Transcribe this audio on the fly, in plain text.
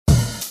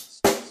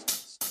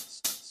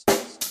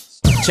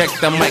Check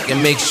the mic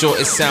and make sure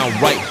it sound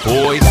right,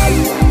 boys.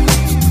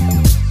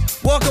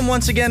 Welcome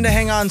once again to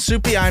Hang On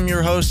Soupy. I'm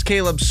your host,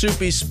 Caleb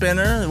Soupy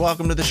Spinner.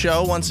 Welcome to the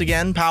show once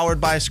again, powered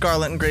by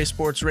Scarlet and Gray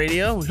Sports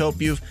Radio. We hope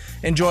you've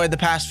enjoyed the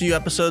past few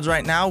episodes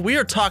right now. We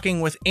are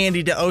talking with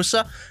Andy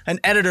DeOsa,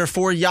 an editor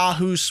for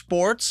Yahoo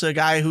Sports, a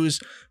guy who's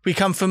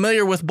become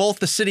familiar with both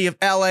the city of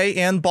LA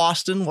and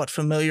Boston. What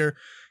familiar,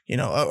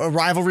 a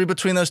rivalry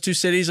between those two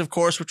cities, of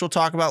course, which we'll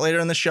talk about later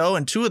in the show,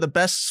 and two of the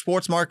best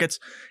sports markets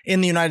in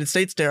the United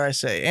States, dare I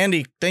say.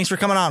 Andy, thanks for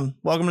coming on.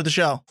 Welcome to the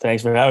show.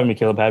 Thanks for having me,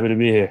 Caleb. Happy to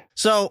be here.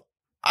 So,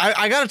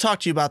 I got to talk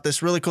to you about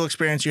this really cool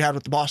experience you had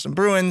with the Boston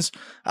Bruins.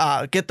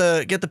 Get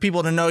the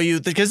people to know you,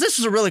 because this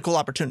is a really cool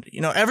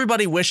opportunity.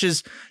 Everybody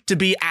wishes to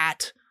be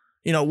at,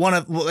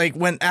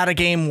 when at a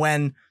game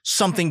when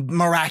something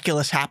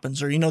miraculous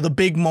happens, or the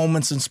big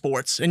moments in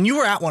sports, and you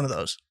were at one of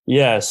those.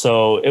 Yeah,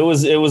 so it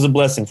was a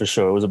blessing for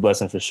sure. It was a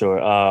blessing for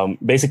sure.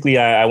 Basically,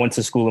 I went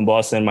to school in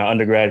Boston, my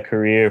undergrad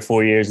career,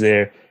 4 years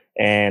there.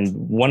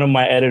 And one of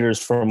my editors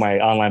for my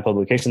online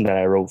publication that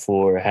I wrote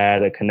for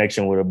had a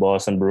connection with a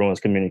Boston Bruins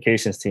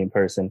communications team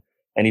person.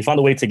 And he found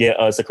a way to get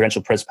us a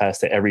credential press pass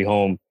to every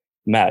home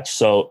match.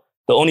 So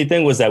the only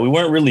thing was that we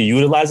weren't really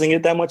utilizing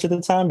it that much at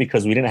the time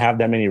because we didn't have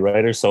that many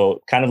writers.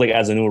 So kind of like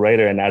as a new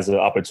writer and as an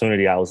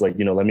opportunity, I was like,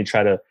 let me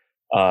try to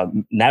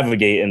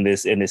navigate in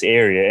this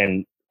area.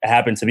 And it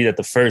happened to be that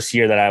the first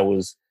year that I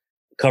was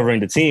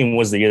covering the team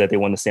was the year that they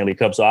won the Stanley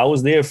Cup. So I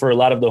was there for a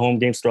lot of the home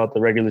games throughout the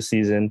regular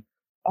season.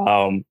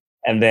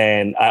 And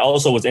then I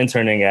also was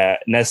interning at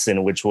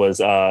NESN, which is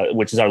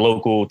our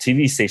local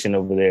TV station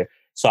over there.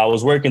 So I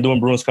was doing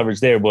Bruins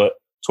coverage there. But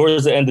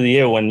towards the end of the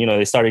year, when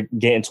they started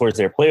getting towards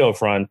their playoff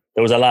run,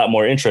 there was a lot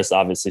more interest,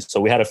 obviously. So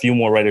we had a few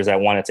more writers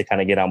that wanted to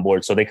kind of get on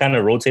board. So they kind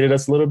of rotated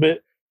us a little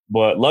bit.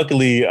 But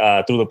luckily,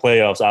 through the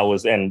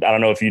playoffs, and I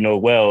don't know if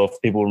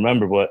if people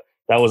remember, but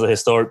that was a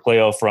historic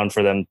playoff run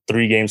for them.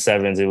 3 Game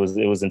 7s.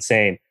 It was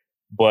insane.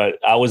 But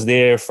I was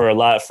there for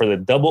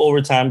the double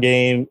overtime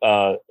game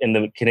in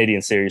the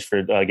Canadian series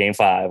for Game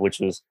 5,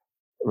 which was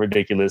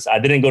ridiculous. I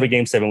didn't go to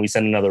Game 7. We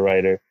sent another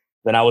writer.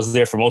 Then I was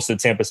there for most of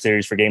the Tampa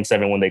series for Game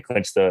 7 when they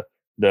clinched the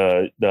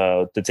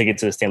ticket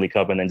to the Stanley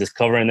Cup, and then just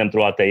covering them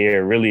throughout the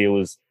year. Really, it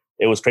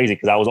was crazy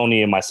because I was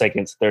only in my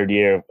third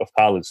year of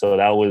college, so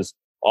that was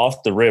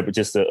off the rip,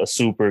 just a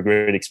super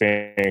great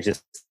experience.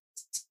 Just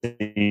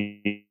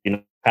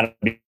kind of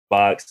be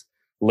boxed.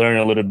 Learn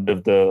a little bit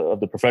of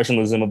the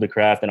professionalism of the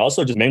craft, and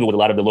also just mingle with a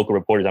lot of the local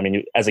reporters. I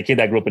mean, as a kid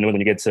that grew up in New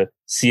England, you get to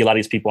see a lot of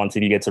these people on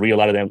TV, you get to read a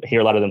lot of them,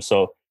 hear a lot of them.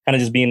 So kind of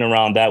just being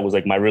around that was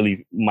like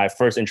my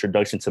first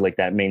introduction to like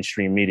that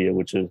mainstream media,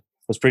 which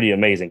was pretty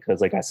amazing.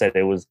 Cause like I said,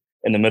 it was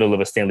in the middle of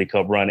a Stanley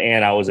Cup run,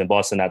 and I was in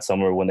Boston that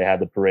summer when they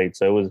had the parade.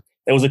 So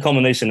it was a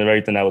culmination of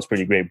everything that was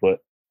pretty great, but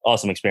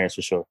awesome experience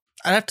for sure.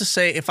 I'd have to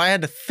say, if I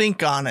had to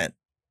think on it,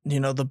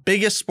 the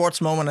biggest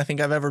sports moment I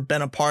think I've ever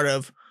been a part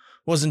of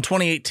was in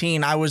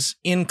 2018. I was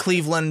in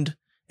Cleveland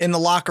in the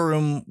locker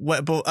room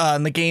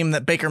in the game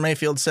that Baker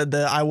Mayfield said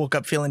the "I woke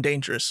up feeling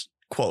dangerous"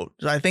 quote.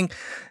 So I think,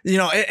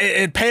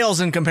 it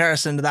pales in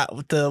comparison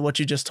to what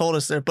you just told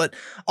us there. But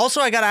also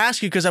I got to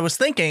ask you, because I was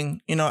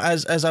thinking,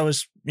 as I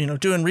was,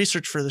 doing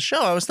research for the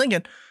show, I was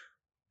thinking,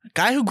 a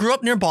guy who grew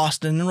up near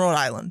Boston in Rhode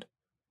Island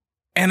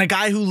and a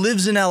guy who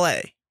lives in LA.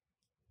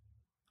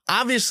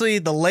 Obviously,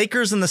 the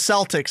Lakers and the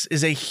Celtics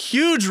is a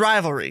huge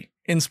rivalry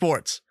in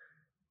sports.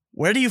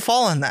 Where do you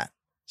fall on that?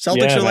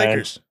 Celtics or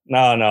Lakers? No.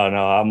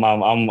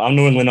 I'm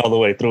New England all the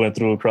way through and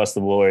through across the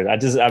board.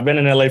 I've been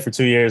in LA for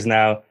 2 years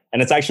now,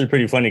 and it's actually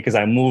pretty funny because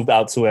I moved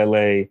out to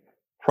LA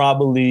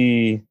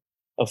probably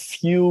a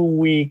few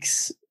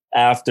weeks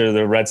after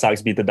the Red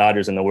Sox beat the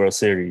Dodgers in the World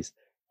Series,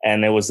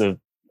 and it was a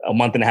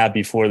month and a half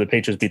before the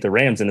Patriots beat the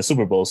Rams in the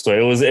Super Bowl. So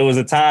it was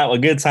a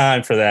good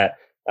time for that,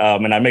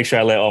 and I make sure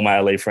I let all my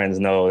LA friends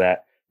know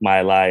that my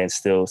alliance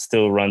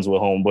still runs with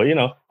home. But,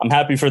 I'm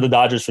happy for the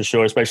Dodgers for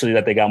sure, especially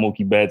that they got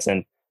Mookie Betts.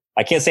 And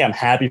I can't say I'm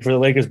happy for the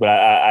Lakers, but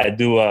I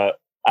do,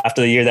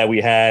 after the year that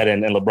we had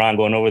and LeBron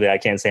going over there, I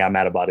can't say I'm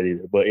mad about it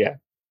either. But yeah,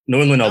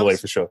 New England all the way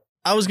for sure.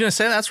 I was going to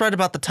say that's right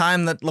about the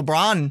time that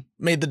LeBron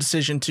made the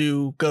decision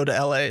to go to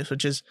LA,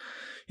 which is,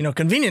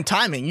 convenient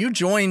timing. You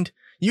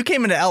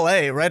came into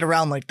LA right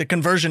around like the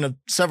conversion of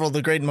several of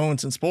the great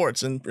moments in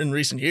sports in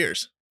recent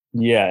years.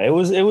 Yeah, it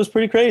was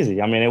pretty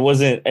crazy. I mean, it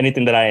wasn't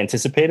anything that I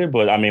anticipated,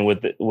 but I mean,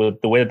 with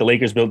the way that the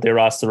Lakers built their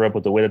roster up,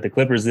 with the way that the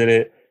Clippers did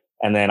it,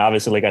 and then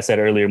obviously, like I said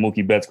earlier,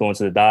 Mookie Betts going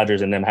to the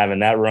Dodgers and them having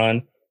that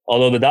run.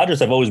 Although the Dodgers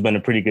have always been a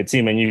pretty good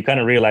team, and you kind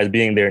of realize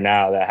being there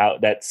now that how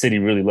that city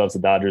really loves the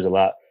Dodgers a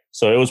lot.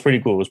 So it was pretty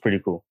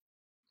cool.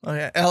 Oh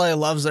yeah, LA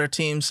loves their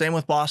team. Same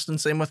with Boston.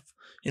 Same with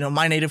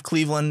my native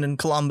Cleveland and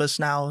Columbus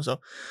now. So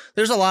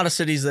there's a lot of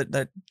cities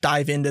that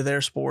dive into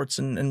their sports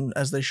and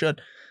as they should.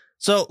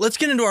 So let's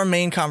get into our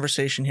main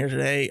conversation here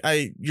today.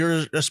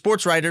 You're a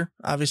sports writer,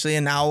 obviously,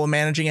 and now a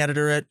managing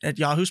editor at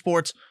Yahoo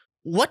Sports.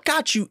 What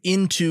got you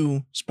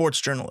into sports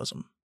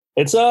journalism?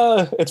 It's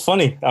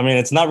funny. I mean,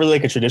 it's not really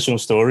like a traditional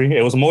story.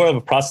 It was more of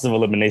a process of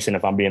elimination,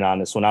 if I'm being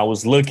honest. When I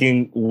was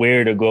looking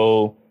where to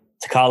go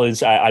to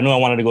college, I knew I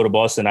wanted to go to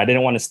Boston. I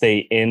didn't want to stay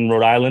in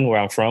Rhode Island, where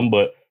I'm from,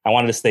 but I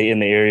wanted to stay in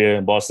the area,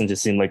 and Boston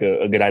just seemed like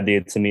a good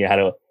idea to me. I had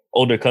an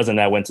older cousin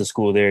that went to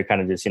school there,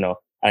 kind of just,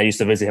 I used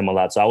to visit him a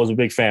lot. So I was a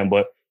big fan.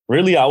 But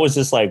really, I was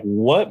just like,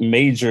 what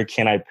major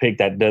can I pick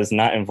that does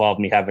not involve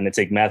me having to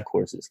take math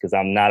courses? Because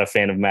I'm not a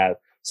fan of math.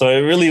 So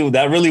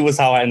that really was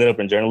how I ended up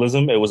in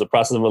journalism. It was a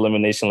process of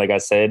elimination, like I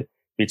said,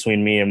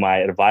 between me and my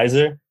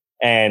advisor.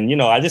 And,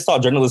 I just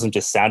thought journalism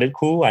just sounded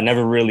cool. I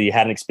never really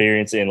had an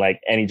experience in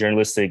like any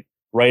journalistic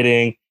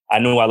writing. I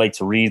knew I like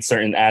to read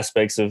certain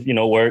aspects of,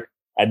 work.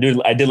 I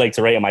did like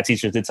to write, and my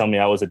teachers did tell me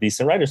I was a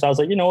decent writer. So I was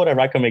like, whatever,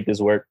 I can make this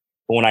work.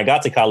 But when I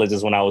got to college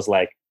is when I was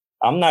like,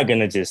 I'm not going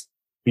to just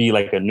be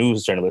like a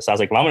news journalist. I was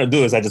like, what I'm going to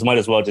do is I just might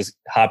as well just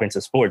hop into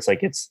sports. Like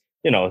it's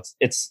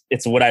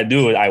what I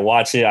do. I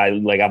watch it.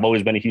 I've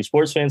always been a huge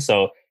sports fan.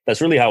 So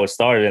that's really how it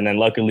started. And then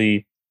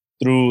luckily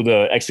through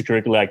the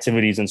extracurricular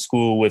activities in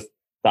school with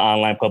the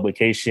online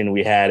publication,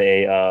 we had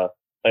a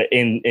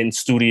in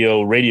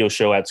studio radio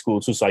show at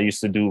school too. So I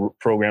used to do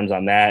programs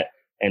on that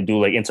and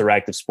do like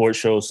interactive sports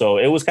shows. So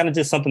it was kind of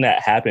just something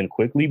that happened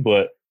quickly,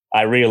 but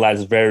I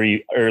realized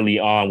very early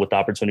on with the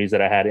opportunities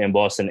that I had in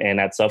Boston and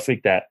at Suffolk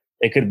that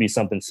it could be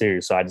something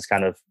serious. So I just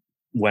kind of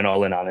went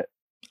all in on it.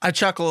 I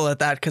chuckle at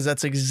that because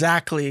that's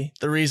exactly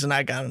the reason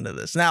I got into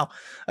this. Now,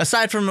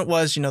 aside from it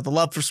was, the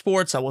love for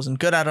sports. I wasn't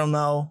good at them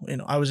though.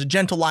 I was a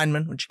gentle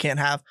lineman, which you can't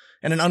have,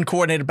 and an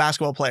uncoordinated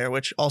basketball player,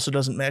 which also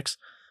doesn't mix.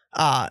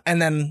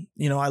 And then,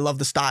 I love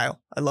the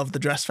style. I love the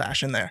dress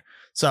fashion there.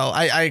 So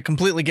I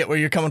completely get where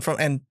you're coming from.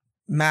 And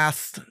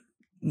math,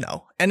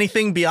 no.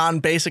 Anything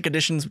beyond basic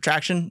addition and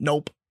subtraction,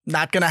 nope.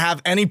 Not going to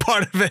have any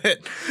part of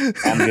it.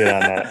 I'm good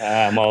on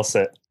that. I'm all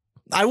set.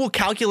 I will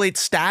calculate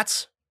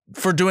stats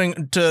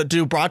to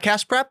do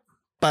broadcast prep,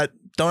 but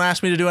don't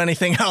ask me to do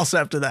anything else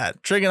after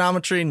that.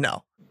 Trigonometry,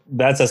 no.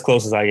 That's as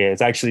close as I get.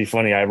 It's actually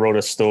funny. I wrote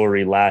a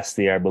story last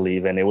year, I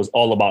believe, and it was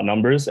all about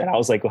numbers. And I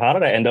was like, well, how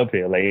did I end up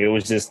here? Like, it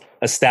was just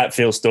a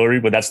stat-filled story,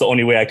 but that's the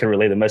only way I could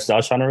relay the message I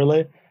was trying to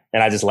relay.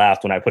 And I just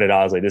laughed when I put it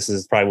out. I was like, this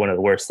is probably one of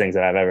the worst things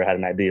that I've ever had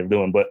an idea of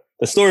doing. But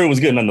the story was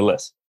good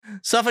nonetheless.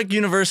 Suffolk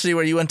University,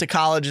 where you went to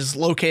college, is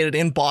located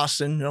in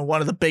Boston,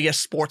 one of the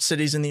biggest sports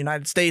cities in the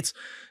United States.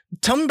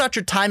 Tell me about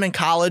your time in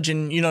college.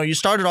 And, you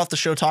started off the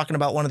show talking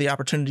about one of the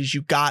opportunities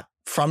you got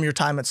from your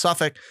time at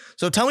Suffolk.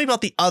 So tell me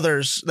about the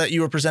others that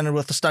you were presented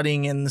with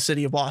studying in the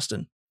city of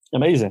Boston.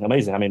 Amazing.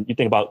 I mean, you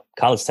think about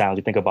college towns,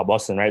 you think about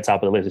Boston, right?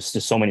 Top of the list. There's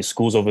just so many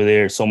schools over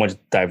there, so much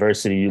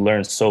diversity. You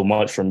learn so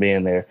much from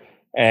being there.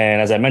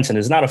 And as I mentioned,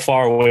 it's not a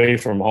far away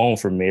from home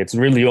for me. It's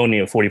really only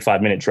a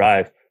 45-minute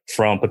drive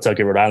from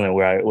Pawtucket, Rhode Island,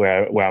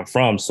 where I'm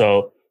from.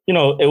 So,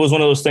 it was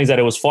one of those things that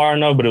it was far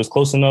enough, but it was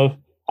close enough.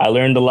 I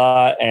learned a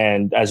lot.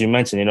 And as you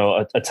mentioned,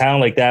 a town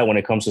like that, when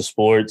it comes to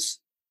sports,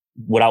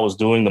 what I was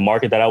doing, the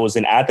market that I was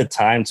in at the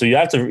time. So you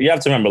have to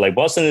remember, like,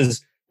 Boston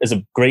is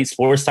a great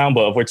sports town,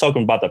 but if we're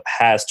talking about the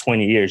past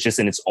 20 years, just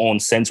in its own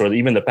sense, or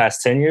even the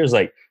past 10 years,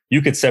 like,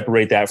 you could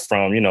separate that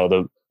from,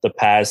 the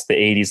past, the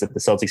 80s that the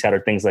Celtics had, or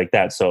things like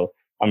that. So,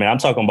 I mean, I'm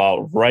talking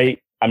about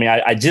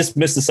I just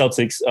missed the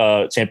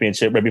Celtics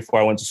championship right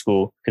before I went to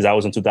school, because I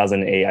was in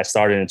 2008. I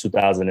started in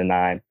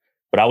 2009,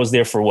 but I was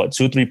there for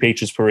 2-3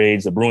 Patriots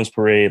parades, the Bruins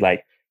parade,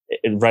 like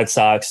Red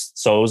Sox.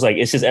 So it was like,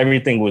 it's just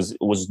everything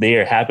was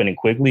there happening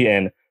quickly.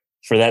 And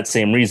for that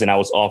same reason, I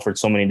was offered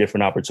so many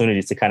different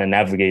opportunities to kind of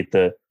navigate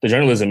the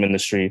journalism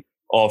industry,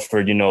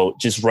 offered,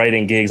 just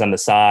writing gigs on the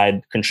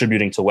side,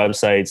 contributing to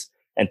websites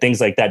and things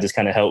like that, just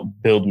kind of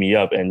helped build me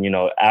up. And,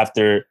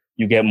 after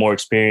you get more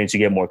experience, you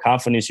get more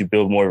confidence, you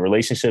build more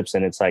relationships.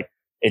 And it's like,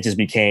 it just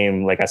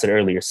became, like I said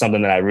earlier,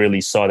 something that I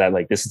really saw that,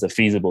 like, this is a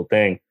feasible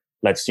thing.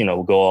 Let's,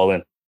 go all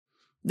in.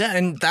 Yeah,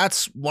 and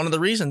that's one of the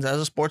reasons as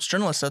a sports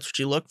journalist, that's what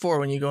you look for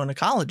when you go into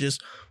college is,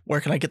 where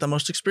can I get the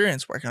most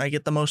experience? Where can I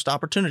get the most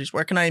opportunities?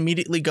 Where can I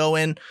immediately go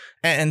in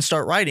and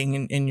start writing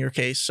in your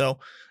case? So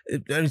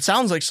it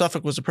sounds like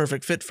Suffolk was a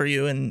perfect fit for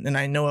you. And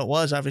I know it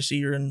was. Obviously,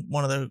 you're in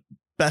one of the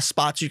best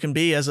spots you can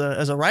be as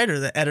a writer,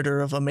 the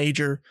editor of a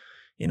major,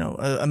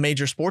 a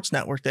major sports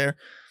network there.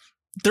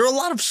 There are a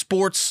lot of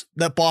sports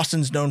that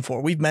Boston's known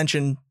for. We've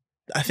mentioned,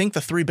 I think,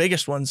 the 3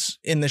 biggest ones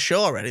in the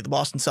show already: the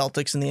Boston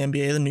Celtics in the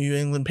NBA, the New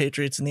England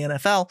Patriots in the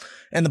NFL,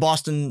 and the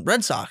Boston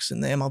Red Sox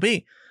in the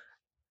MLB.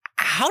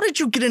 How did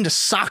you get into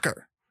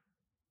soccer,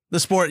 the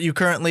sport you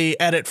currently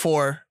edit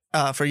for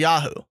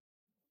Yahoo?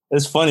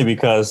 It's funny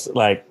because,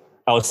 like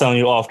I was telling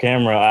you off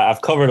camera,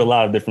 I've covered a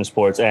lot of different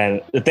sports.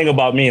 And the thing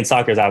about me in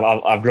soccer is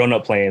I've grown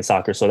up playing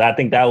soccer. So I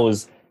think that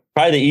was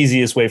probably the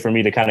easiest way for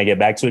me to kind of get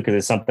back to it, because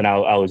it's something I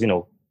was,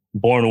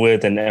 born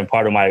with and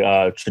part of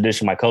my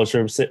tradition, my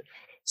culture.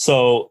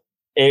 So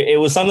it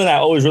was something I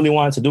always really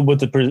wanted to do, but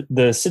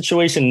the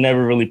situation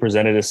never really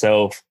presented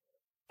itself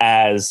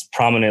as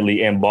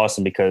prominently in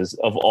Boston because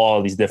of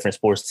all these different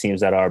sports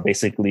teams that are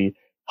basically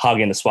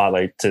hogging the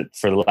spotlight,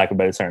 for the lack of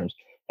better terms.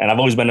 And I've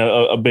always been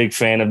a big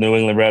fan of New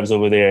England Revs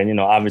over there. And,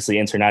 obviously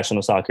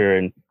international soccer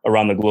and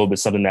around the globe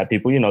is something that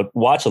people,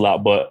 watch a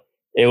lot. But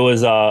it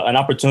was an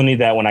opportunity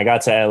that when I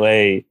got to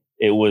LA,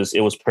 it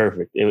was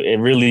perfect. It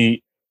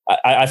really,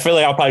 I feel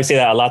like I'll probably say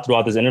that a lot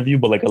throughout this interview,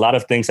 but like a lot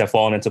of things have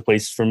fallen into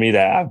place for me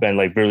that I've been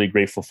like really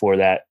grateful for,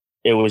 that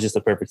it was just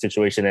a perfect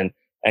situation.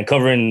 And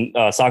covering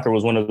soccer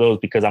was one of those,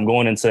 because I'm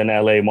going into an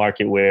LA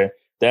market where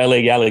the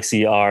LA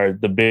Galaxy are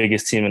the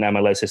biggest team in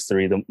MLS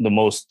history, the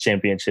most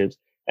championships.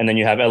 And then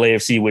you have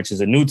LAFC, which is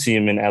a new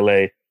team in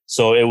LA.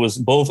 So it was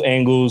both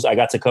angles. I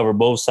got to cover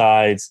both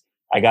sides.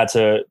 I got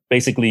to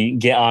basically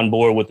get on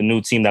board with the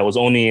new team that was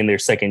only in their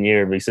second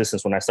year of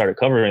existence when I started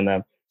covering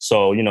them.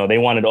 So, they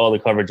wanted all the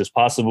coverage as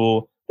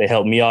possible. They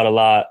helped me out a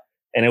lot.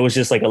 And it was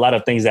just like a lot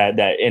of things that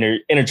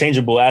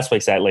interchangeable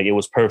aspects that like it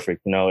was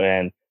perfect,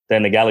 and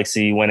then the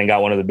Galaxy went and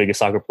got one of the biggest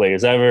soccer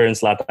players ever in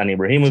Zlatan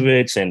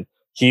Ibrahimovic, and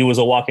he was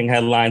a walking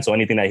headline. So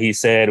anything that he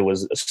said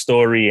was a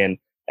story and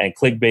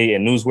clickbait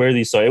and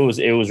newsworthy. So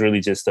it was really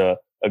just a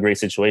great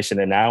situation.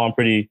 And now I'm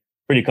pretty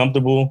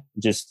comfortable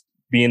just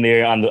being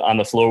there on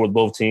the floor with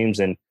both teams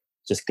and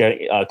just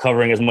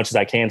covering as much as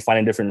I can,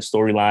 finding different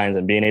storylines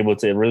and being able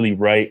to really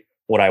write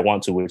what I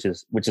want to, which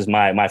is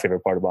my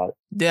favorite part about it.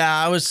 Yeah,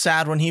 I was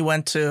sad when he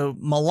went to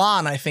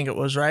Milan, I think it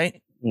was,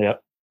 right?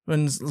 Yep.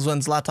 When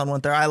Zlatan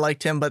went there, I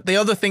liked him. But the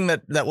other thing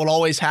that will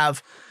always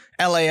have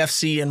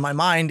LAFC in my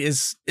mind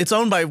is it's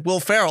owned by Will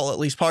Ferrell, at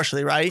least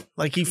partially, right?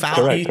 Like he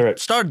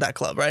started that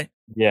club, right?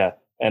 Yeah.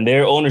 And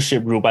their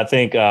ownership group, I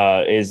think,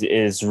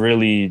 is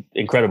really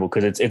incredible,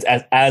 because it's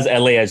as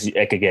LA as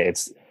it could get.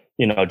 It's,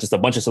 just a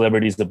bunch of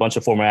celebrities, a bunch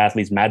of former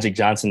athletes. Magic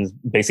Johnson's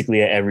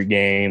basically at every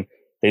game.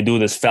 They do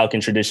this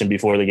Falcon tradition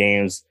before the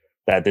games,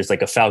 that there's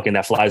like a Falcon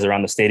that flies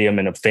around the stadium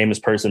and a famous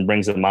person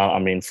brings them out. I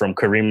mean, from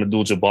Kareem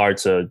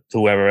Abdul-Jabbar to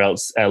whoever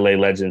else, LA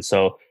legend.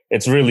 So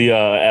it's really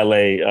a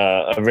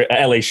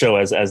LA show,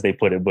 as they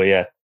put it. But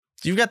yeah.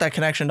 You've got that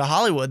connection to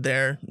Hollywood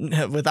there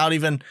without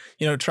even,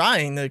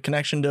 trying, the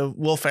connection to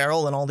Will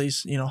Ferrell and all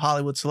these,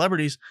 Hollywood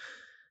celebrities.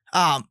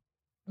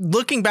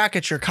 Looking back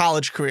at your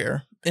college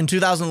career, in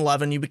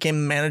 2011, you became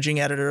the managing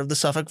editor of the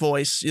Suffolk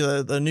Voice,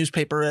 the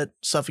newspaper at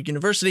Suffolk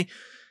University.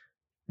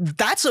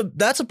 That's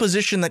a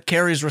position that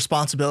carries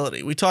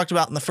responsibility. We talked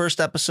about in the first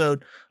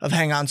episode of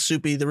Hang On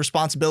Soupy, the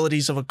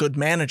responsibilities of a good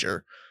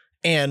manager.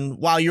 And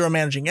while you're a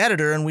managing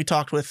editor, and we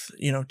talked with,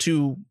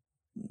 two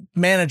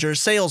managers,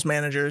 sales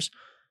managers,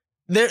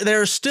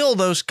 there are still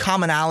those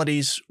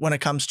commonalities when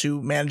it comes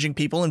to managing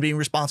people and being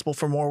responsible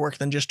for more work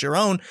than just your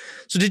own.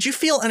 So did you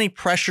feel any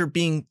pressure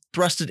being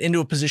thrusted into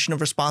a position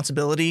of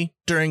responsibility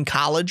during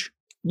college?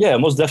 Yeah,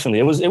 most definitely.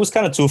 It was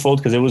kind of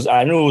twofold, because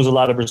I knew it was a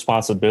lot of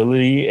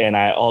responsibility, and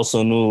I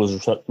also knew it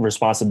was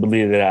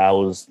responsibility that I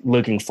was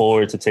looking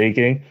forward to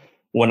taking.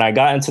 When I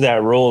got into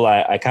that role,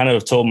 I kind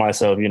of told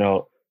myself,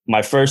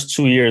 my first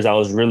 2 years, I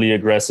was really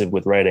aggressive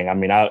with writing. I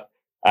mean, I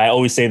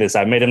always say this,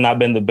 I may have not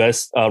been the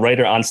best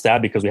writer on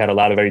staff, because we had a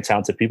lot of very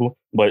talented people,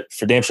 but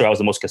for damn sure I was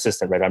the most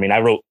consistent writer. I mean, I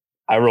wrote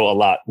a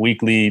lot,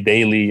 weekly,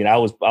 daily, and I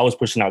was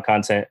pushing out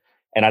content.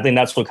 And I think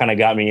that's what kind of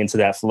got me into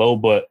that flow.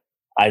 But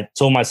I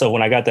told myself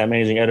when I got that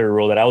managing editor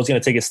role that I was going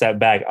to take a step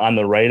back on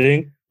the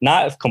writing,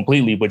 not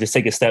completely, but just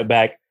take a step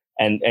back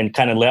and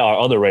kind of let our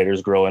other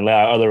writers grow and let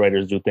our other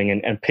writers do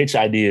things and pitch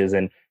ideas,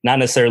 and not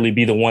necessarily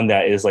be the one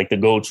that is like the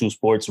go-to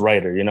sports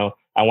writer.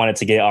 I wanted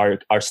to get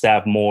our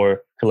staff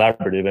more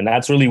collaborative, and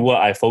that's really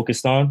what I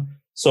focused on.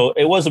 So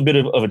it was a bit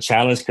of a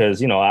challenge,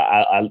 because,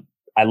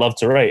 I love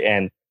to write,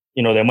 and,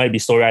 there might be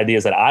story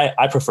ideas that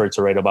I prefer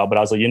to write about, but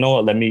I was like,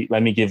 what, let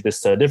me give this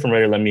to a different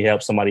writer. Let me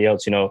help somebody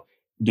else,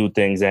 do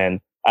things.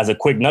 And as a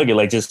quick nugget,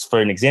 like just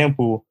for an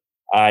example,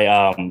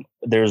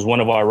 there's one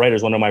of our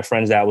writers, one of my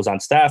friends that was on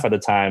staff at the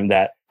time,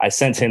 that I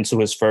sent him to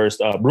his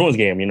first Bruins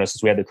game.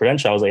 Since we had the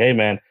credential, I was like, hey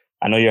man,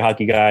 I know you're a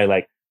hockey guy.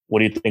 Like, what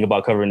do you think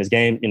about covering this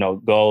game?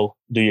 Go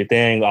do your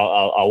thing.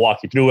 I'll walk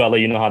you through it. I'll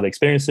let you know how the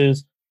experience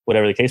is,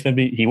 whatever the case may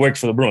be. He works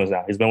for the Bruins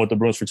now. He's been with the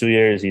Bruins for 2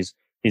 years. He's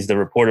the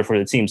reporter for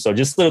the team. So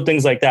just little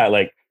things like that.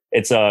 Like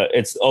it's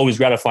always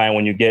gratifying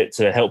when you get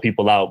to help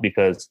people out,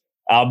 because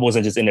I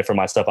wasn't just in it for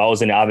myself. I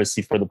was in it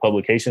obviously for the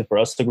publication, for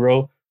us to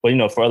grow,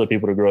 but for other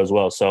people to grow as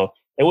well. So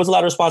it was a lot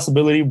of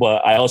responsibility,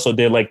 but I also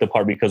did like the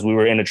part, because we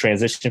were in a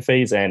transition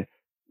phase, and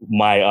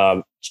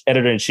my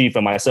editor-in-chief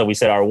and myself, we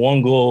said our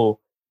one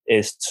goal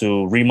is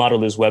to remodel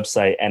this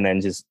website, and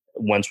then just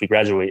once we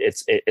graduate,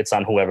 it's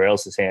on whoever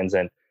else's hands.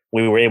 And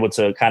we were able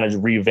to kind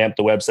of revamp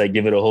the website,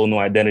 give it a whole new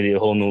identity, a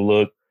whole new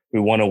look. We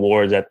won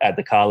awards at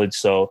the college.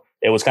 So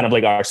it was kind of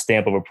like our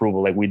stamp of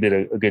approval. Like we did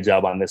a good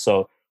job on this.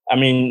 So, I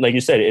mean, like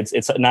you said,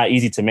 it's not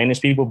easy to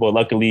manage people, but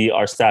luckily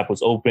our staff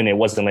was open. It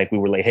wasn't like we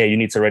were like, hey, you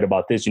need to write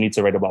about this, you need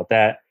to write about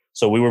that.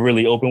 So we were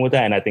really open with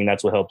that. And I think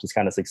that's what helped us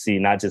kind of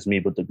succeed, not just me,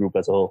 but the group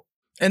as a whole.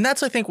 And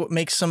that's, I think, what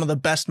makes some of the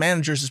best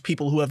managers is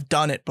people who have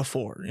done it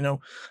before.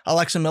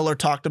 Alexa Miller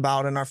talked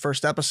about in our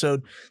first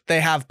episode, they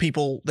have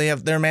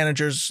their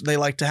managers, they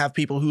like to have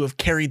people who have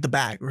carried the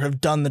bag or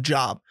have done the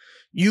job.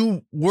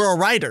 You were a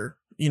writer,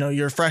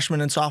 your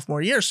freshman and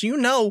sophomore year.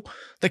 So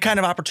the kind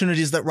of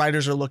opportunities that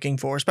writers are looking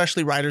for,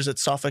 especially writers at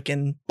Suffolk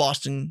and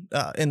Boston,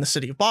 in the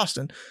city of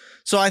Boston.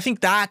 So I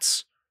think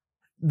that's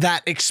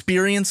that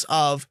experience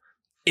of,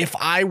 if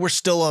I were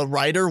still a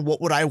writer, what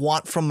would I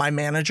want from my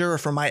manager or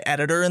from my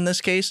editor in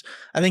this case?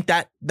 I think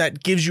that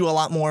gives you a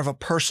lot more of a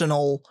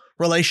personal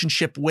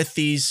relationship with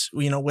these,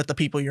 with the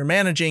people you're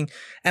managing,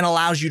 and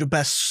allows you to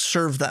best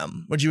serve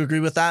them. Would you agree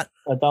with that?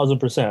 1,000%.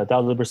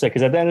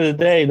 Because at the end of the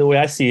day, the way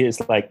I see it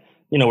is like,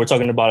 we're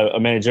talking about a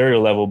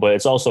managerial level, but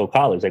it's also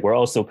college. Like, we're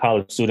all still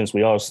college students.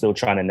 We are still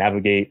trying to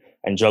navigate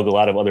and juggle a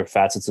lot of other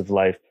facets of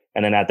life.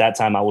 And then at that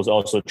time, I was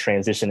also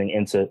transitioning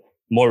into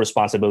more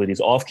responsibilities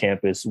off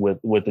campus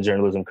with the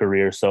journalism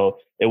career. So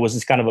it was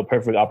just kind of a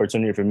perfect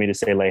opportunity for me to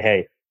say, like,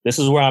 hey, this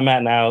is where I'm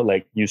at now.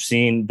 Like, you've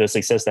seen the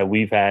success that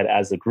we've had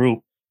as a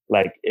group.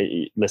 Like,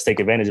 let's take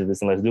advantage of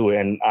this and let's do it.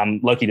 And I'm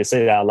lucky to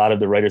say that a lot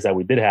of the writers that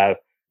we did have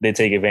did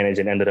take advantage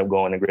and ended up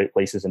going to great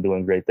places and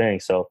doing great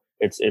things. So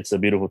it's a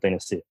beautiful thing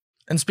to see.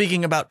 And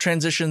speaking about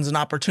transitions and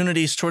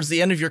opportunities, towards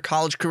the end of your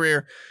college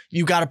career,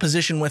 you got a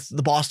position with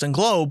the Boston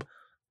Globe.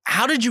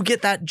 How did you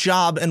get that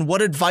job, and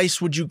what advice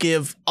would you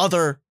give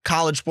other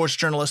college sports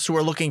journalists who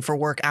are looking for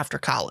work after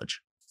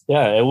college?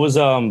 Yeah, it was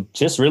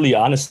just really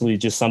honestly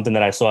just something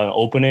that I saw an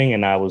opening,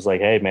 and I was like,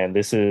 hey, man,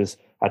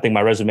 I think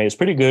my resume is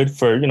pretty good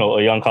for,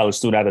 a young college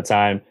student at the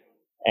time.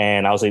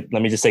 And I was like,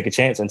 let me just take a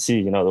chance and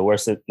see, the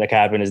worst that can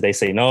happen is they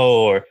say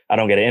no, or I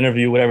don't get an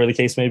interview, whatever the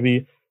case may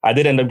be. I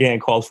did end up getting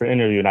called for an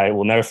interview, and I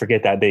will never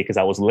forget that day because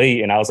I was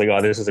late and I was like,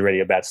 oh, this is already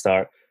a bad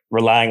start.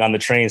 Relying on the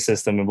train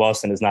system in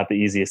Boston is not the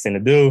easiest thing to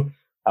do.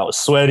 I was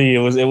sweaty. It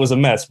was a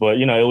mess, but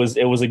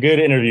it was a good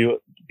interview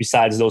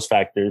besides those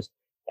factors.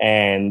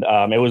 And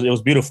it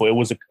was beautiful. It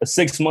was a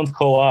 6-month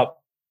co-op.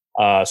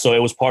 So it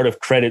was part of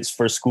credits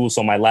for school.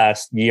 So my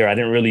last year, I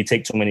didn't really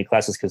take too many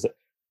classes because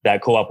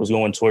that co-op was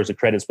going towards the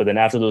credits. But then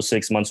after those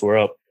 6 months were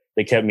up,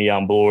 they kept me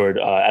on board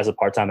as a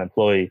part-time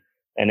employee.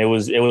 And it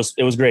was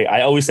great.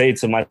 I always say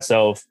to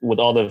myself, with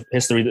all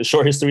the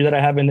short history that I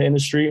have in the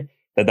industry,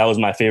 that was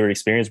my favorite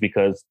experience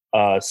because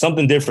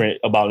something different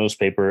about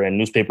newspaper and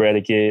newspaper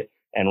etiquette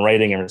and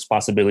writing and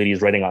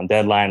responsibilities, writing on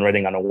deadline,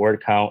 writing on a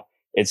word count.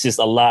 It's just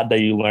a lot that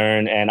you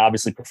learn, and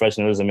obviously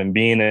professionalism and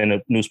being in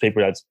a newspaper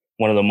that's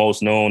one of the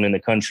most known in the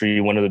country,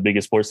 one of the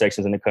biggest sports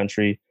sections in the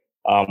country.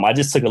 I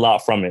just took a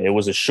lot from it. It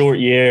was a short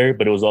year,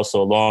 but it was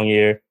also a long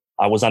year.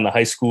 I was on the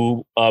high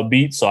school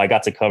beat, so I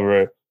got to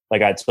cover,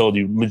 like I told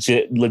you,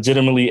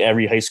 legitimately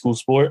every high school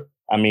sport.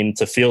 I mean,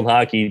 to field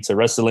hockey, to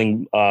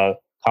wrestling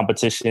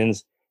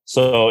competitions.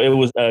 So it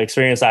was an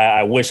experience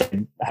I wish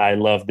I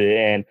loved it.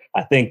 And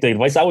I think the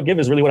advice I would give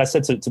is really what I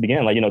said to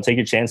begin, like, take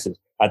your chances.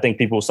 I think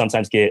people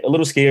sometimes get a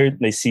little scared.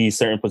 They see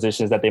certain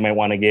positions that they might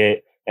want to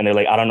get, and they're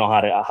like, I don't know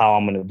how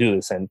I'm going to do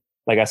this. And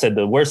like I said,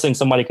 the worst thing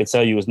somebody could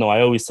tell you is no.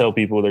 I always tell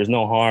people there's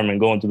no harm in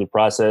going through the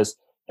process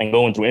and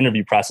going through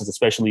interview process,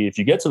 especially if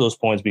you get to those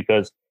points,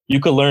 because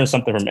you could learn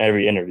something from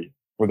every interview,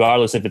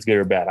 regardless if it's good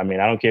or bad. I mean,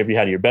 I don't care if you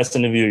had your best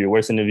interview or your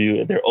worst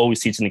interview. They're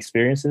always teaching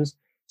experiences.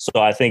 So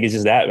I think it's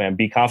just that, man.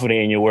 Be confident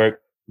in your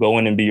work. Go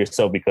in and be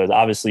yourself, because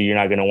obviously you're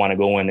not going to want to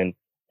go in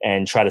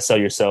and try to sell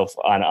yourself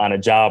on a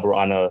job or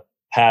on a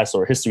past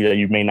or history that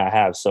you may not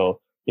have. So,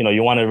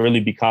 you want to really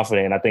be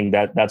confident. And I think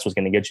that's what's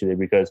going to get you there,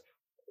 because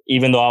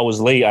even though I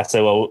was late, I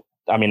said, well,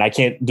 I mean, I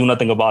can't do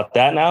nothing about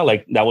that now.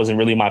 Like, that wasn't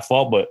really my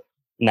fault, but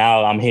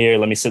now I'm here.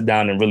 Let me sit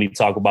down and really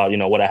talk about,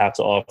 what I have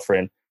to offer.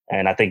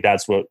 And I think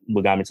that's what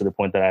got me to the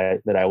point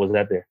that I was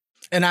at there.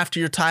 And after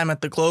your time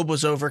at the Globe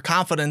was over,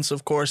 confidence,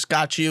 of course,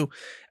 got you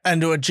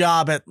into a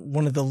job at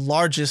one of the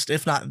largest,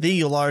 if not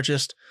the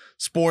largest,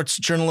 sports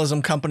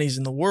journalism companies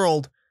in the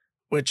world,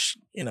 which,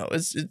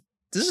 this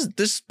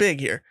is big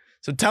here.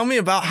 So tell me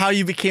about how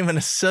you became an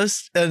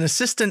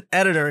assistant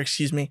editor,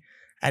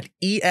 at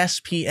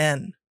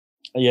ESPN.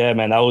 Yeah,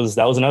 man, that was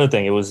another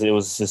thing. It was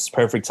just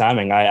perfect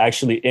timing. I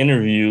actually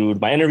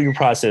interviewed. My interview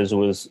process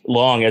was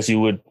long, as you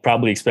would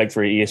probably expect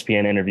for an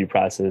ESPN interview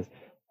process.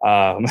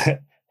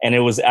 And it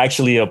was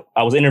actually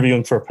I was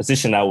interviewing for a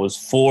position there was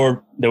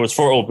 4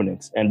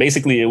 openings. And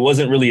basically it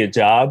wasn't really a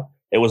job.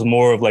 It was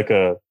more of like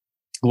a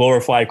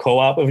glorified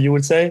co-op, if you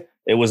would say.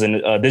 It was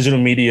a digital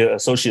media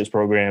associates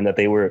program that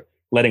they were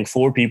letting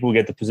 4 people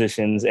get the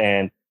positions.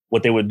 And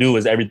what they would do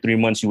is every 3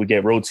 months you would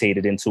get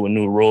rotated into a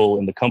new role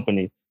in the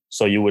company.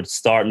 So you would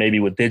start maybe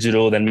with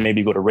digital, then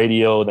maybe go to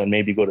radio, then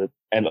maybe go to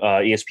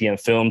ESPN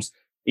Films,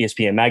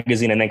 ESPN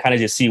Magazine, and then kind of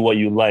just see what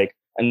you like.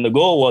 And the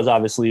goal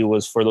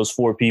was for those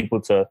 4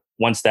 people to,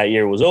 once that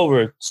year was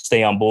over,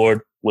 stay on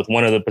board with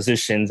one of the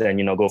positions and,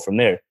 go from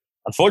there.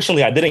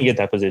 Unfortunately, I didn't get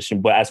that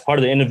position, but as part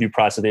of the interview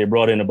process, they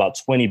brought in about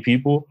 20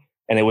 people,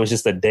 and it was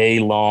just a day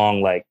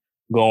long, like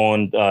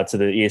going to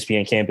the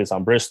ESPN campus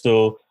on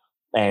Bristol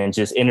and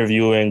just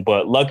interviewing.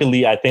 But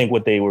luckily, I think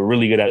what they were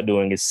really good at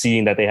doing is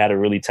seeing that they had a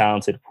really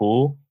talented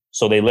pool.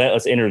 So they let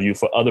us interview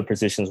for other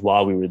positions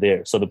while we were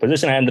there. So the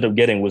position I ended up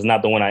getting was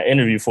not the one I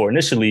interviewed for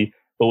initially,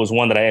 but was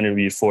one that I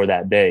interviewed for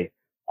that day.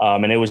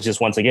 And it was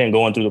just, once again,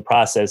 going through the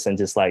process and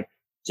just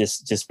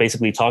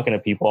basically talking to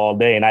people all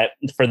day. And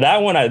for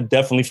that one, I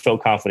definitely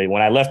felt confident.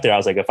 When I left there, I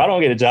was like, if I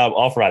don't get a job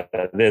offer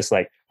after this,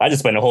 like, I just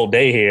spent a whole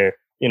day here,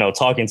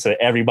 talking to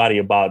everybody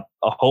about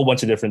a whole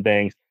bunch of different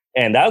things.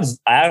 And that was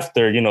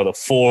after, the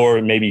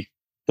 4, maybe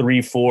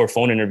 3-4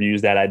 phone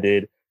interviews that I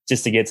did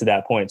just to get to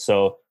that point.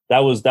 So that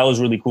was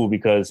really cool,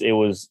 because it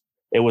was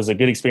it was a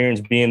good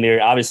experience being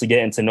there, obviously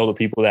getting to know the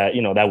people that,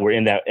 that were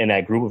in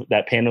that group,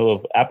 that panel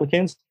of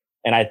applicants.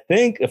 And I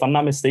think, if I'm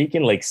not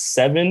mistaken, like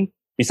 7,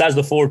 besides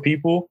the 4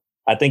 people,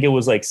 I think it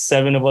was like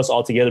 7 of us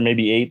altogether,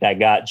 maybe 8 that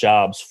got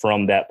jobs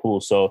from that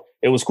pool. So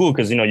it was cool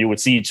because, you would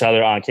see each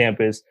other on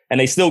campus, and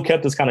they still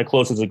kept us kind of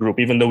close as a group.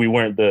 Even though we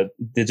weren't the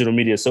digital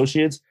media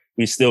associates,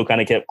 we still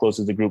kind of kept close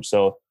as a group.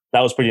 So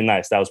that was pretty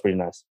nice.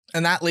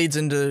 And that leads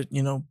into,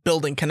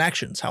 building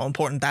connections, how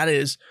important that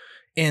is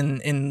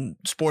in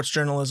sports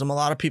journalism. A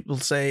lot of people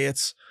say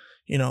it's,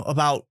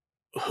 about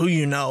who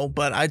you know,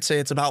 but I'd say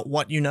it's about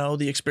what you know,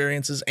 the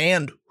experiences,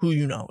 and who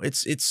you know.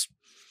 It's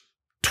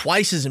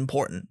twice as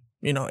important,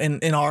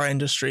 in our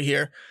industry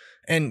here.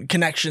 And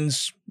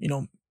connections,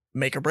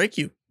 make or break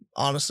you,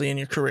 honestly, in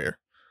your career.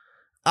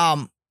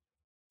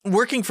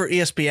 Working for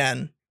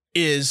ESPN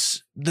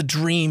is the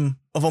dream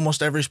of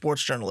almost every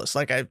sports journalist,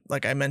 like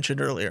I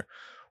mentioned earlier.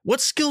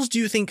 What skills do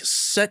you think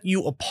set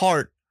you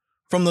apart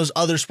from those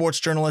other sports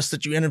journalists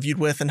that you interviewed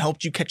with and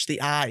helped you catch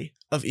the eye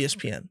of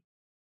ESPN?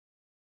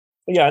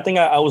 Yeah, I think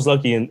I was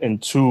lucky in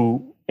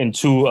two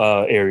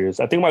areas.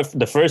 I think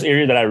the first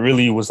area that I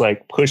really was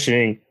like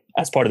pushing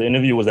as part of the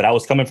interview was that I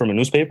was coming from a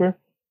newspaper.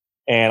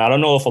 And I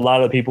don't know if a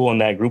lot of the people in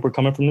that group were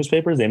coming from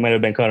newspapers. They might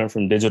have been coming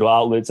from digital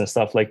outlets and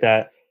stuff like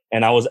that.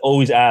 And I was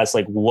always asked,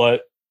 like,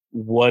 what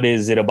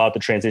is it about the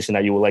transition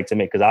that you would like to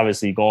make? Because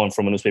obviously going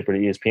from a newspaper to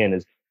ESPN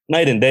is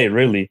night and day,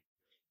 really,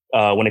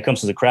 when it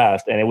comes to the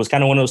craft. And it was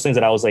kind of one of those things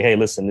that I was like, hey,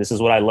 listen, this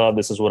is what I love.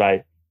 This is what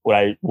I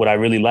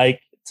really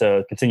like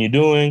to continue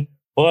doing.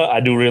 But I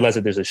do realize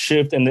that there's a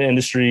shift in the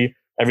industry.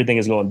 Everything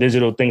is going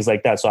digital, things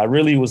like that. So I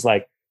really was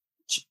like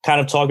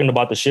kind of talking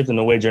about the shift in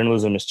the way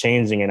journalism is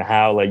changing and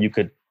how like you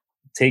could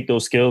take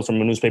those skills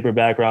from a newspaper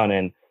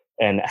background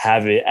and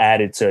have it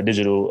added to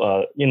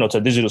digital,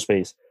 to digital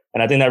space.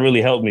 And I think that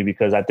really helped me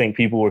because I think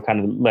people were kind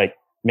of like,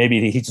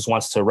 maybe he just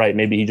wants to write.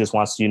 Maybe he just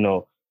wants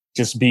to,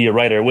 just be a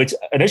writer, which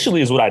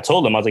initially is what I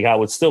told him. I was like, I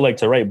would still like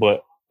to write,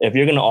 but if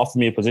you're going to offer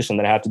me a position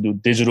that I have to do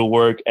digital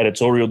work,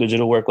 editorial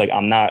digital work, like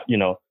I'm not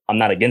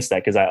against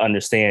that because I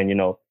understand,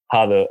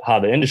 how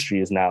the industry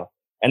is now.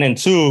 And then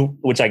 2,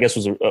 which I guess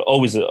was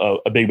always a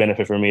big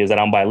benefit for me, is that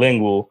I'm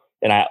bilingual.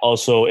 And I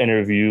also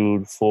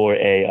interviewed for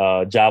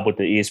a job with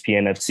the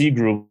ESPN FC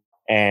group.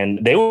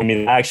 And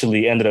I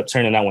actually ended up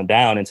turning that one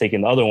down and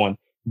taking the other one.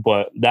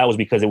 But that was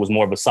because it was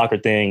more of a soccer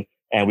thing.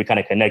 And we kind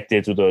of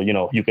connected to the,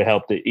 you could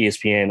help the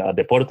ESPN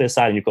Deportes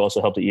side, and you could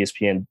also help the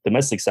ESPN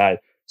domestic side.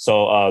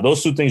 So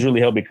those 2 things really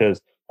help because,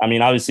 I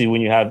mean, obviously,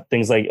 when you have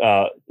things like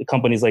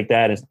companies like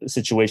that and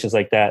situations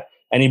like that,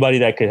 anybody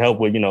that could help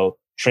with,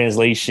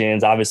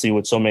 translations, obviously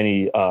with so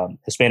many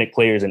Hispanic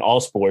players in all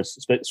sports,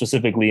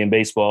 specifically in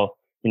baseball,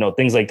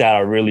 things like that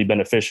are really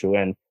beneficial.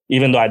 And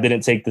even though I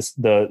didn't take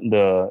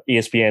the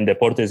ESPN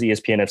Deportes,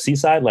 ESPN FC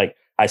side, like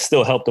I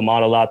still helped them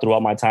out a lot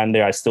throughout my time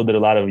there. I still did a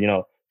lot of,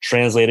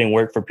 translating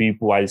work for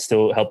people. I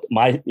still helped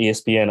my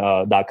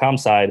ESPN.com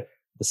side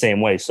the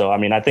same way. So, I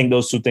mean, I think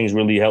those 2 things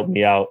really helped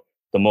me out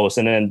the most.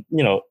 And then,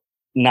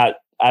 not,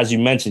 as you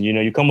mentioned,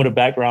 you come with a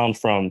background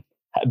from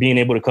being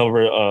able to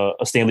cover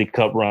a Stanley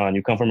Cup run.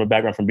 You come from a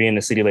background from being in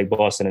a city like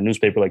Boston, a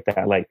newspaper like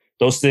that. Like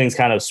those things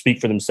kind of speak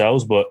for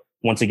themselves. But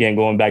once again,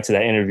 going back to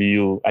that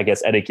interview, I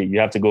guess etiquette, you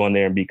have to go in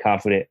there and be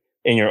confident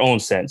in your own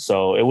sense.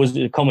 So it was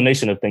a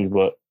culmination of things.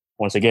 But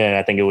once again,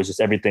 I think it was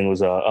just everything was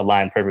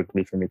aligned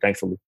perfectly for me,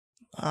 thankfully.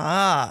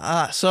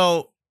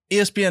 So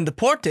ESPN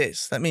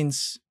Deportes, that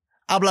means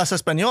hablas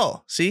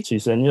español, ¿sí? Sí,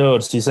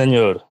 señor. Sí,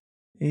 señor.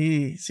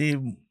 Sí,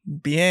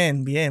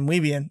 bien, muy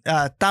bien.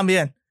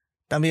 También.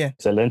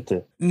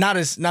 Excelente. Not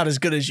as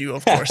good as you,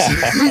 of course,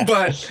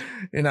 but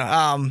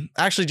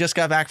actually just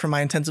got back from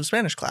my intensive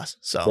Spanish class.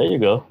 So there you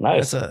go.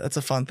 Nice. It's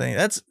a fun thing.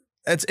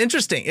 It's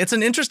interesting. It's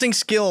an interesting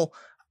skill.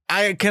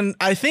 I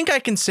think I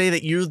can say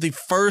that you're the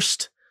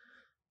first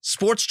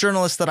sports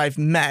journalist that I've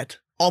met,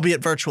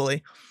 albeit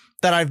virtually,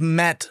 that I've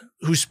met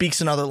who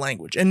speaks another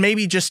language. And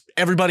maybe just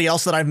everybody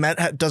else that I've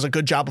met does a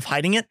good job of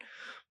hiding it.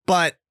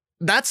 But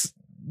that's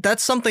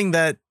something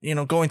that,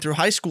 going through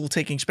high school,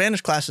 taking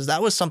Spanish classes,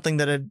 that was something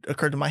that had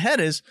occurred to my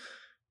head is,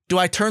 do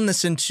I turn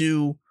this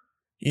into,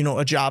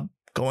 a job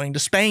going to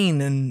Spain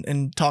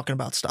and talking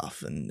about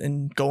stuff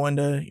and going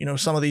to,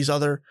 some of these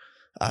other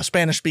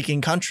Spanish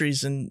speaking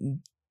countries, and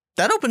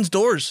that opens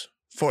doors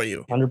for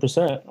you.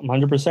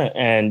 100%.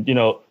 And,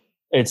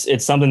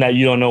 it's something that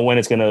you don't know when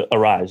it's going to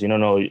arise. You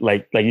don't know,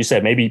 like you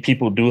said, maybe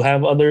people do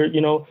have other,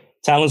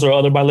 talents or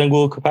other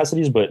bilingual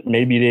capacities, but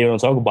maybe they don't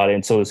talk about it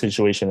until the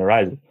situation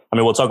arises. I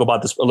mean, we'll talk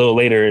about this a little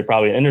later,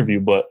 probably an interview,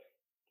 but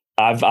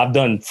I've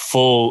done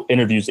full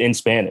interviews in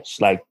Spanish,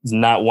 like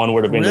not one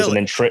word of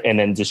English, really? and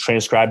then just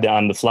transcribed it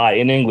on the fly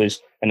in English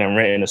and then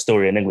written a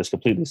story in English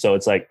completely. So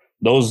it's like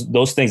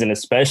those things, and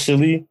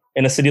especially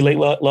in a city like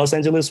Los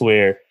Angeles,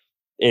 where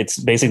it's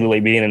basically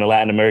like being in a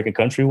Latin American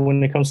country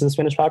when it comes to the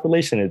Spanish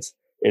population.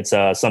 It's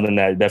something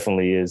that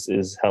definitely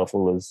is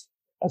helpful as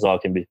all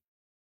can be.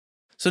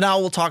 So now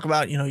we'll talk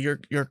about,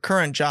 your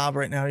current job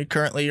right now.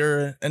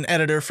 You're an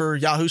editor for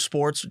Yahoo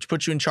Sports, which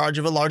puts you in charge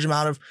of a large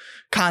amount of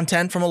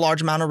content from a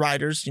large amount of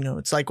writers.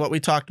 It's like what we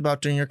talked about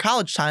during your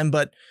college time,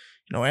 but,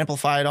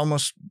 amplified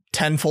almost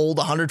tenfold,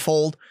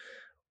 100-fold.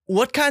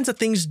 What kinds of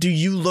things do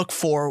you look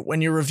for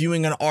when you're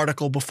reviewing an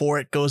article before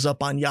it goes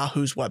up on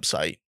Yahoo's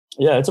website?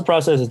 Yeah, it's a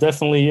process. It's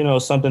definitely,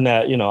 something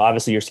that,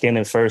 obviously you're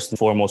scanning first and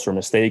foremost for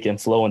mistake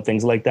and flow and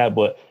things like that.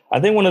 But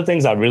I think one of the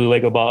things I really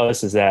like about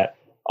us is that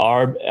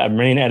our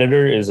main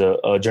editor is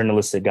a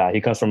journalistic guy.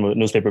 He comes from a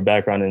newspaper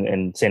background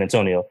in San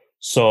Antonio.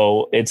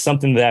 So it's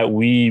something that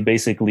we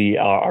basically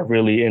are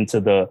really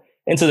into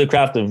the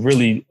craft of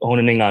really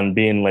honing in on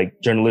being like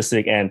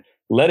journalistic and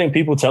letting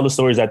people tell the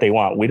stories that they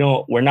want.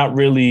 We're not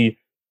really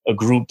a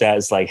group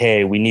that's like,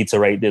 hey, we need to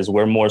write this.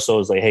 We're more so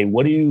it's like, hey,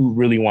 what do you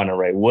really want to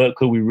write? What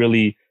could we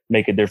really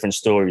make a different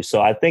story?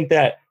 So I think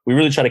that we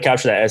really try to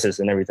capture that essence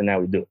in everything that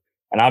we do.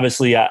 And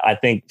obviously, I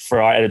think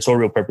for our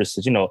editorial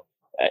purposes,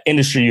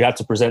 industry, you have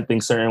to present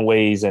things certain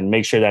ways and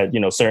make sure that,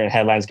 certain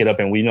headlines get up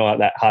and we know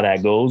how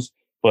that goes.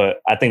 But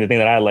I think the thing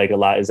that I like a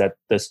lot is that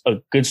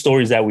the good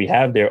stories that we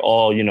have, they're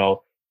all,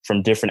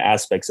 from different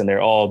aspects and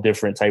they're all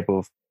different type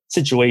of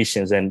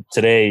situations. And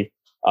today,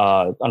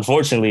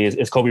 unfortunately,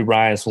 is Kobe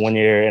Bryant's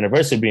 1-year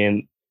anniversary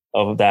being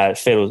of that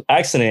fatal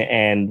accident.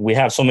 And we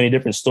have so many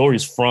different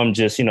stories from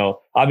just,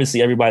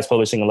 obviously everybody's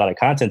publishing a lot of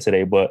content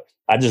today, but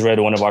I just read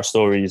one of our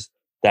stories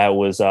that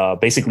was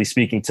basically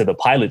speaking to the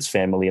pilot's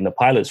family and the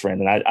pilot's friend.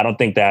 And I don't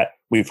think that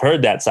we've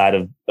heard that side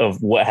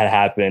of what had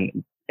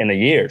happened in a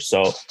year.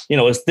 So,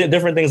 it's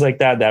different things like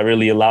that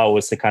really allow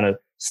us to kind of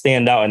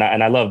stand out.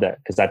 And I love that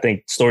because I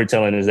think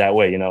storytelling is that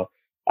way.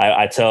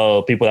 I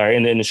tell people that are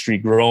in the industry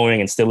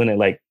growing and still in it,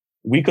 like,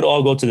 we could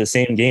all go to the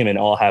same game and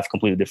all have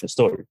completely different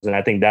stories. And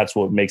I think that's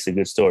what makes a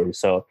good story.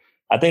 So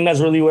I think that's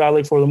really what I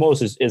look for the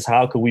most is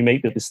how could we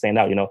make this stand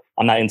out?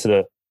 I'm not into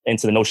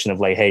the notion of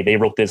like, hey, they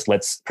wrote this,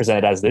 let's present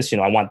it as this.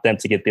 I want them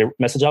to get their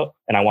message out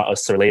and I want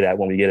us to relay that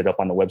when we get it up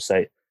on the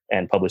website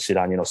and publish it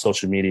on,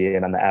 social media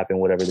and on the app and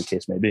whatever the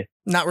case may be.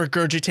 Not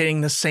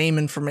regurgitating the same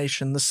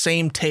information, the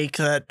same take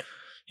that,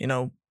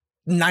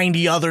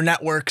 90 other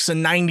networks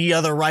and 90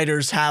 other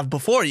writers have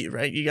before you,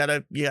 right? You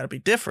gotta be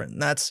different.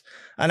 And that's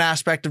an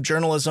aspect of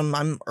journalism.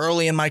 I'm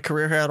early in my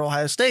career here at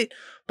Ohio State,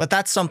 but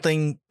that's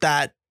something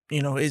that,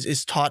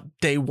 is taught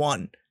day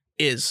one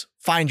is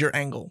find your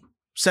angle,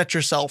 set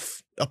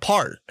yourself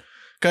apart.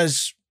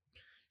 Because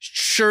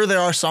sure, there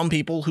are some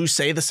people who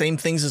say the same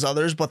things as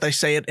others, but they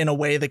say it in a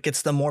way that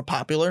gets them more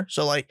popular.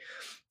 So like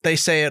they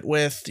say it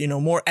with,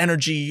 more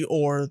energy,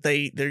 or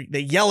they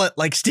yell it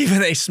like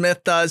Stephen A.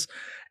 Smith does.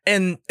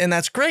 And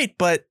that's great.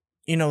 But,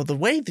 the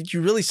way that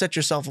you really set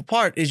yourself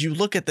apart is you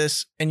look at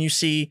this and you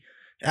see,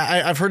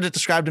 I've heard it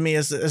described to me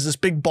as this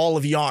big ball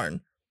of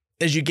yarn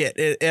as you get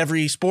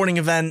every sporting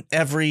event,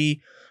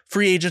 every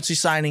free agency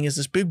signing is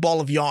this big ball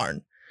of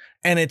yarn.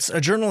 And it's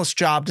a journalist's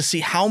job to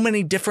see how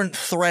many different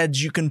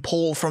threads you can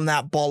pull from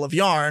that ball of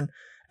yarn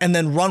and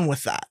then run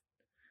with that.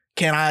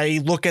 Can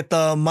I look at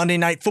the Monday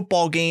Night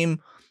Football game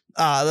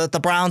that the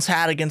Browns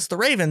had against the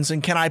Ravens,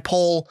 and can I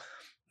pull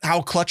how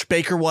clutch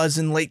Baker was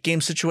in late game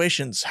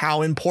situations,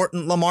 how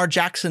important Lamar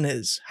Jackson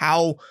is,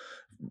 how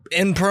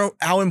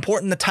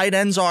important the tight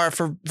ends are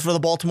for the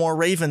Baltimore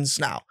Ravens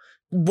now?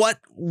 What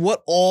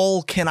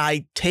all can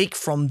I take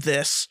from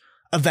this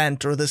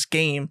event or this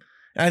game?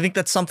 And I think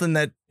that's something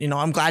that,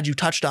 I'm glad you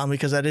touched on,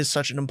 because that is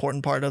such an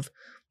important part of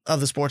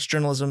the sports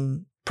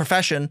journalism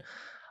profession.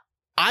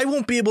 I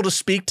won't be able to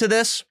speak to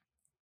this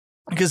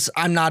because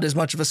I'm not as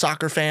much of a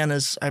soccer fan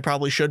as I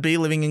probably should be,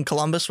 living in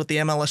Columbus with the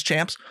MLS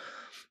champs.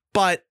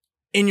 But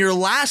in your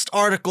last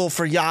article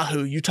for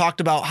Yahoo, you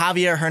talked about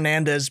Javier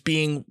Hernandez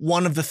being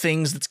one of the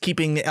things that's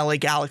keeping the LA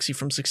Galaxy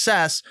from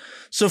success.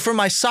 So for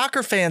my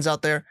soccer fans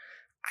out there,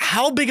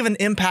 how big of an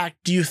impact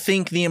do you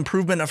think the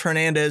improvement of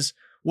Hernandez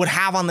would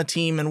have on the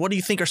team? And what do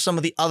you think are some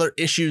of the other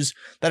issues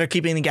that are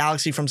keeping the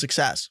Galaxy from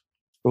success?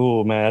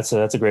 Oh man,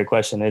 that's a great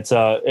question. It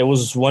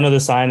was one of the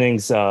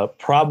signings,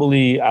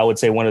 probably I would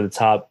say one of the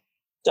top,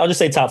 I'll just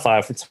say top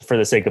 5 for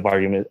the sake of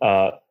argument,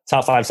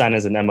 top 5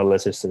 signings in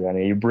MLS history. I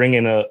mean, you bring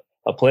in a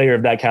player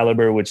of that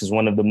caliber, which is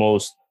one of the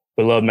most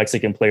beloved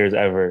Mexican players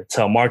ever,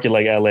 to a market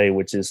like LA,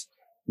 which is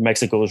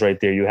Mexico is right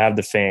there. You have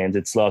the fans.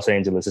 It's Los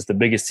Angeles. It's the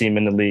biggest team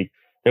in the league.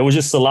 There was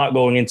just a lot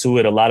going into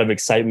it, a lot of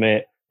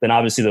excitement. Then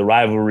obviously the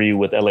rivalry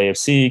with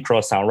LAFC,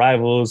 crosstown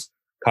rivals,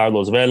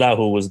 Carlos Vela,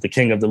 who was the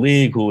king of the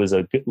league, who was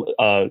a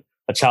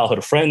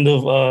childhood friend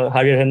of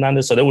Javier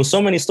Hernandez. So there was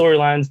so many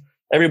storylines.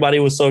 Everybody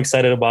was so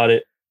excited about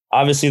it.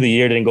 Obviously the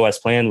year didn't go as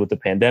planned with the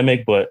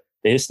pandemic, but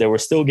there were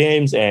still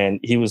games and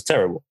he was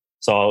terrible.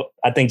 So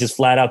I think just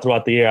flat out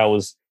throughout the year, I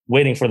was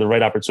waiting for the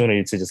right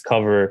opportunity to just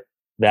cover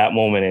that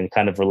moment and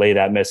kind of relay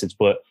that message.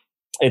 But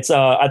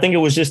I think it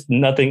was just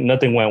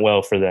nothing went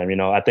well for them.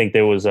 I think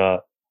there was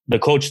the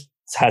coach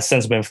has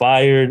since been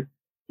fired.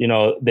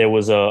 There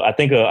was I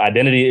think an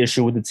identity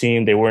issue with the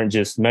team. They weren't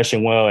just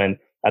meshing well. And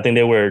I think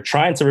they were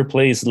trying to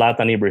replace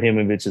Zlatan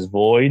Ibrahimovic's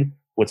void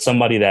with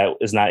somebody that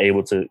is not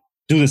able to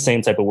do the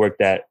same type of work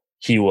that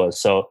he was.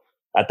 So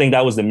I think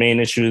that was the main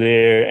issue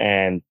there.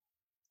 And,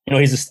 you know,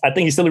 I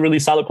think he's still a really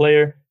solid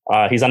player.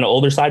 He's on the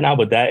older side now,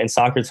 but that in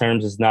soccer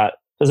terms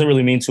doesn't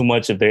really mean too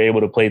much if they're able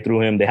to play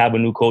through him. They have a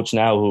new coach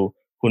now who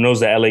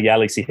knows the LA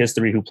Galaxy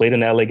history, who played in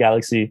the LA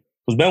Galaxy,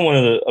 who's been one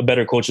of the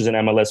better coaches in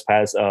MLS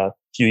past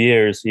few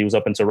years. He was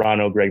up in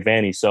Toronto, Greg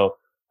Vanney. So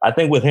I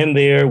think with him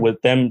there,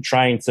 with them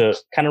trying to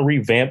kind of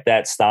revamp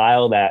that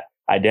style, that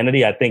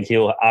identity, I think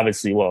he'll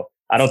obviously,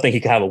 I don't think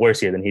he could have a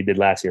worse year than he did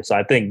last year. So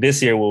I think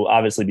this year will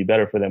obviously be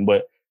better for them.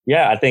 But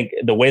yeah, I think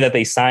the way that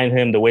they signed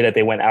him, the way that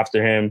they went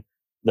after him,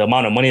 the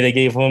amount of money they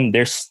gave him,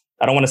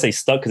 I don't want to say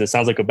stuck because it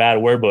sounds like a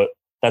bad word, but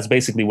that's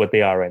basically what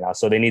they are right now.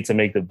 So they need to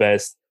make the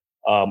best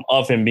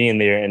of him being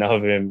there and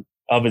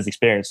of his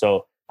experience.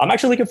 So I'm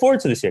actually looking forward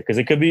to this year because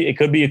it could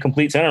be a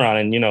complete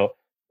turnaround. And, you know,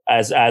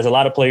 as a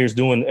lot of players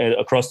doing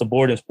across the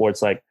board in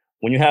sports, like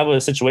when you have a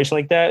situation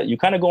like that, you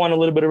kind of go on a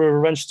little bit of a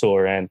revenge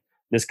tour. And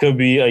this could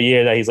be a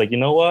year that he's like, you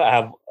know what, I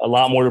have a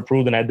lot more to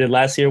prove than I did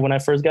last year when I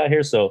first got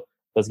here. So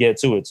let's get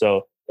to it.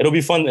 So it'll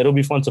be fun. It'll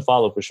be fun to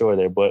follow for sure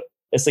there. But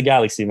it's the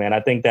Galaxy, man. I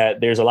think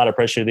that there's a lot of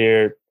pressure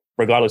there,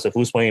 regardless of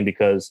who's playing,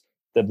 because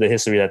of the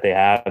history that they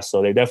have.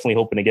 So they're definitely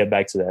hoping to get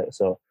back to that.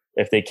 So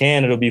if they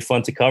can, it'll be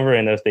fun to cover.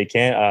 And if they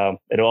can't,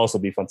 it'll also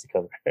be fun to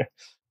cover.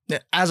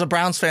 As a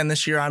Browns fan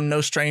this year, I'm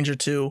no stranger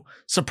to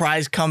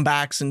surprise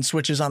comebacks and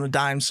switches on a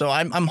dime. So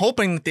I'm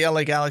hoping that the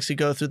LA Galaxy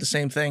go through the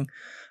same thing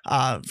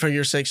for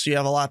your sake. So you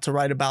have a lot to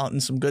write about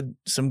and some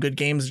good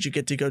games that you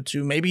get to go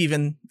to. Maybe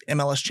even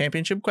MLS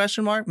championship ?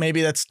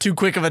 Maybe that's too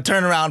quick of a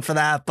turnaround for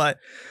that, but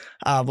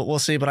we'll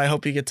see. But I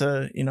hope you get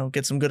to, you know,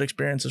 get some good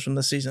experiences from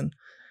this season.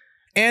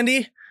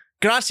 Andy,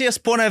 gracias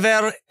por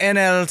haber en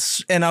el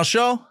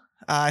show.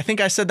 I think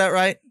I said that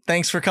right.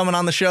 Thanks for coming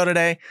on the show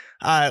today.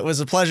 It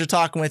was a pleasure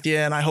talking with you,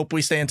 and I hope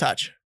we stay in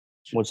touch.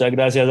 Muchas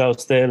gracias a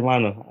usted,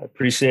 hermano. I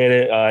appreciate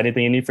it.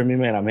 Anything you need from me,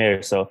 man, I'm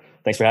here. So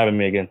thanks for having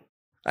me again.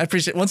 I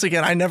appreciate. Once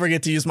again, I never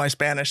get to use my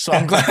Spanish, so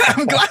I'm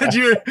glad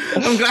you're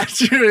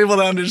able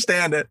to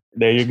understand it.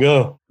 There you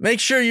go. Make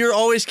sure you're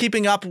always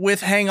keeping up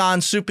with Hang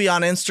On Soupy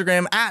on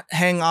Instagram at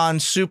Hang On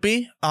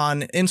Soupy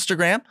on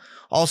Instagram.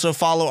 Also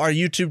follow our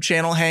YouTube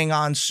channel, Hang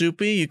On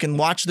Soupy. You can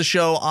watch the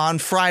show on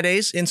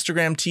Fridays,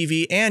 Instagram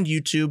TV and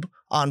YouTube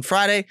on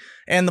Friday.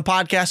 And the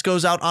podcast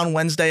goes out on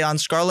Wednesday on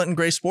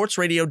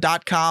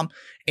scarletandgraysportsradio.com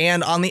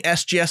and on the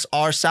SGSR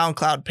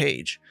SoundCloud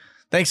page.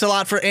 Thanks a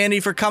lot for Andy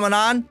for coming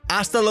on.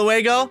 Hasta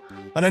luego.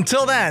 But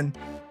until then,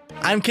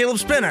 I'm Caleb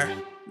Spinner.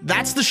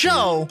 That's the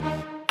show.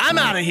 I'm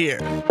out of here.